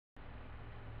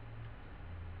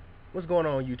What's going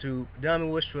on, YouTube?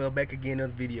 Diamond West 12 back again in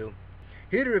another video.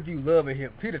 Here to review Love and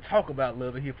Hip, here to talk about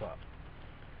Love and Hip Hop.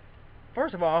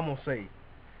 First of all, I'm gonna say,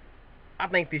 I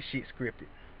think this shit's scripted.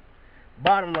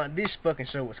 Bottom line, this fucking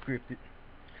show is scripted.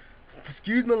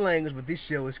 Excuse my language, but this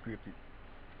show is scripted.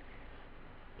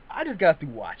 I just got through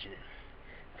watching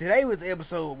it. Today was the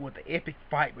episode with the epic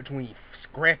fight between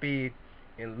Scrappy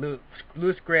and Lil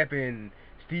Scrappy and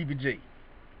Stevie J.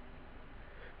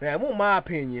 Now, in my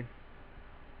opinion,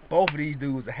 both of these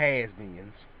dudes are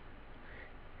has-beens.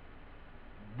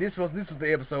 This was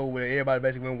the episode where everybody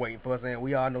basically been waiting for us, and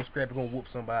we all know Scrappy gonna whoop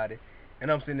somebody. And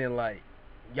I'm sitting there like,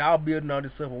 y'all building all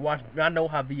this stuff, and watch. I know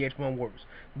how VH1 works.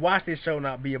 Watch this show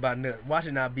not be about nothing. Watch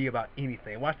it not be about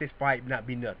anything. Watch this fight not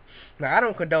be nothing. Now, I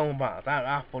don't condone violence.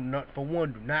 I for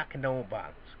one do not condone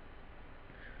violence.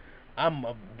 I'm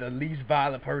the least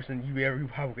violent person you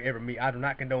probably ever meet. I do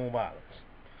not condone violence.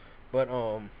 But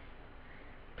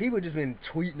people just been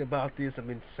tweeting about this. I've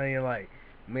been saying like,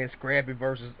 man, Scrappy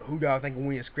versus who y'all think will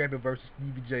win? Scrappy versus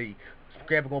Stevie J.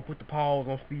 Scrappy gonna put the paws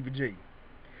on Stevie J.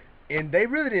 And they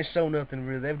really didn't show nothing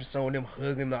really. They were just showing them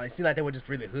hugging. Like, it seemed like they were just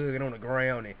really hugging on the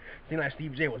ground. And it seemed like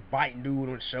Stevie J was biting dude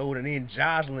on the shoulder and then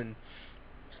jostling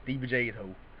Stevie J's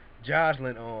hoe.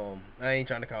 Jostling, I ain't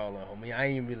trying to call her a hoe. I mean, I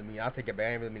ain't really mean. I'll take it back.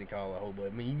 I ain't really mean to call her a hoe. But I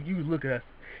mean, you look at her.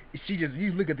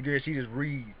 You look at the girl. She just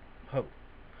read hoe.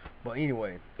 But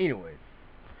anyway.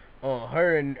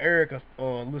 Her and Erica,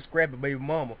 little Scrappy baby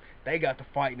mama, they got to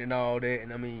fighting and all that,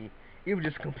 and I mean, it was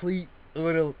just complete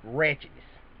utter ratchetness.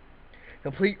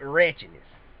 Complete ratchetness.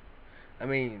 I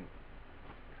mean,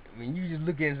 you just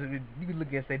look at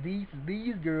and say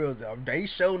these girls they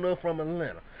showing up from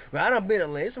Atlanta. But I done been in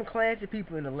Atlanta. There's some classy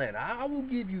people in Atlanta. I will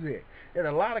give you that. There's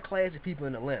a lot of classy people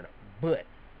in Atlanta, but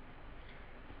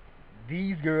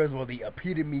these girls were the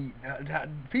epitome.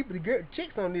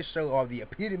 Chicks on this show are the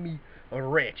epitome of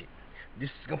ratchet.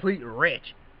 Just complete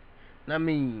ratchet. I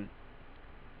mean,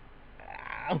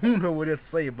 I don't know what else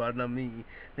to say about it. I mean,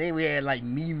 then we had like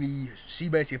Mimi. She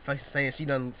basically saying she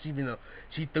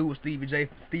threw with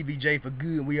Stevie J for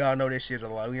good. We all know that shit's a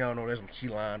lie. We all know she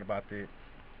lying about that.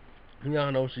 We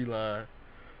all know she lying.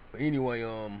 But anyway,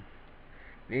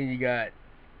 then you got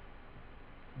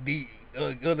the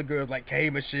other girls like K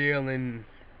Michelle and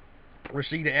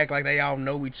Rashida act like they all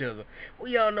know each other.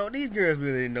 We all know these girls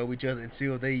really didn't know each other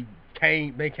until they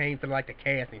came to like the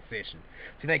casting session.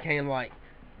 See, they came like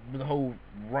the whole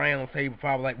round table,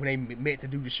 probably like when they met to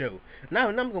do the show. Now,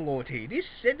 I'm gonna go and tell you, this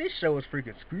show is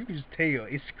freaking scripted. You can just tell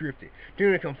it's scripted.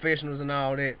 During the confessionals and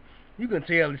all that, you can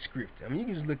tell it's scripted. I mean, you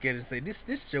can just look at it and say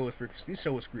this show is freaking, this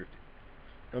show is scripted.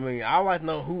 I mean, I like to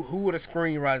know who are the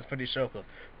screenwriters for this show, cause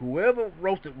whoever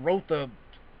wrote the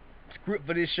script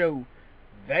for this show,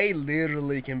 they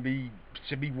literally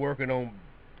should be working on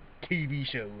TV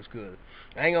shows. Cause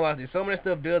I ain't gonna lie to you, some of that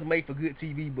stuff does make for good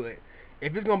TV, but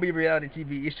if it's gonna be reality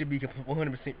TV, it should be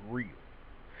 100% real.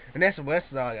 And that's all I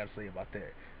gotta say about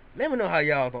that. Let me know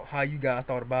how you guys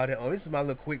thought about it. This is my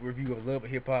little quick review of Love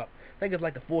and Hip Hop. I think it's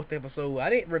like the 4th episode. I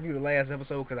didn't review the last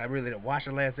episode because I really didn't watch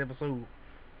the last episode.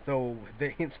 So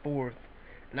henceforth,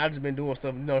 and I've just been doing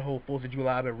stuff. You know, the whole 4th of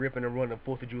July. I've been ripping and running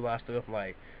 4th of July stuff,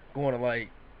 like going to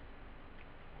like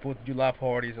 4th of July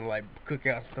parties and like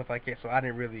cookouts and stuff like that. So I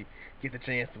didn't really get the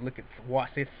chance to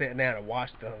sit down and watch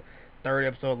the 3rd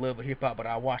episode of Love and Hip Hop. But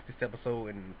I watched this episode,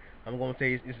 and I'm gonna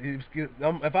say if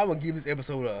I'm gonna give this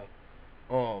episode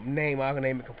a name, I'm gonna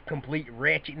name it Complete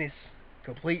Ratchetness.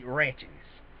 Complete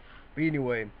Ratchetness. But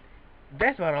anyway,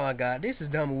 that's about all I got. This is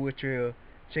Diamond West 12.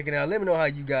 Check it out. Let me know how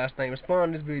you guys think.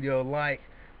 Respond to this video, like,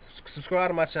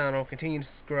 subscribe to my channel, continue to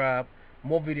subscribe.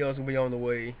 More videos will be on the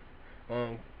way.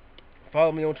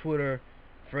 Follow me on Twitter,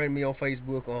 friend me on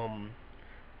Facebook,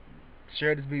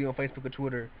 share this video on Facebook or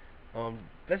Twitter.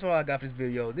 That's all I got for this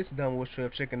video. This is Diamond West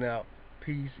 12. Checking out.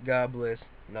 Peace, God bless,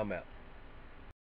 and I'm out.